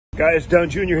Guys, Don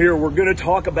Jr. here. We're going to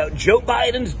talk about Joe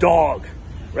Biden's dog,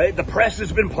 right? The press has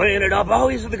been playing it up. Oh,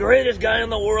 he's the greatest guy in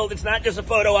the world. It's not just a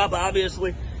photo op,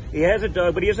 obviously. He has a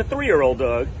dog, but he has a 3-year-old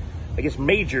dog, I guess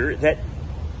Major, that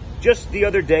just the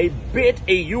other day bit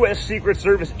a U.S. Secret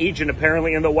Service agent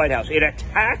apparently in the White House. It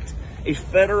attacked a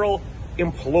federal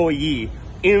employee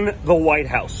in the White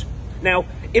House. Now,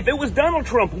 if it was Donald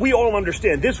Trump, we all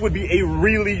understand this would be a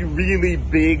really, really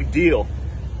big deal,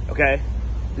 okay?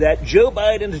 That Joe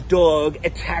Biden's dog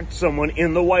attacked someone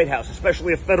in the White House,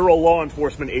 especially a federal law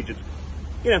enforcement agent.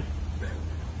 You know,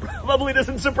 probably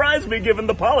doesn't surprise me given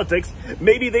the politics.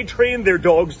 Maybe they trained their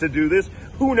dogs to do this.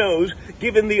 Who knows?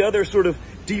 Given the other sort of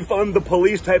defund the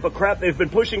police type of crap they've been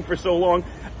pushing for so long,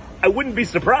 I wouldn't be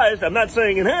surprised. I'm not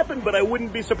saying it happened, but I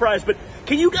wouldn't be surprised. But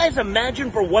can you guys imagine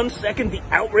for 1 second the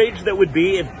outrage that would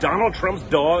be if Donald Trump's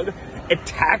dog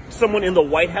attacked someone in the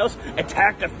White House,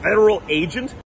 attacked a federal agent?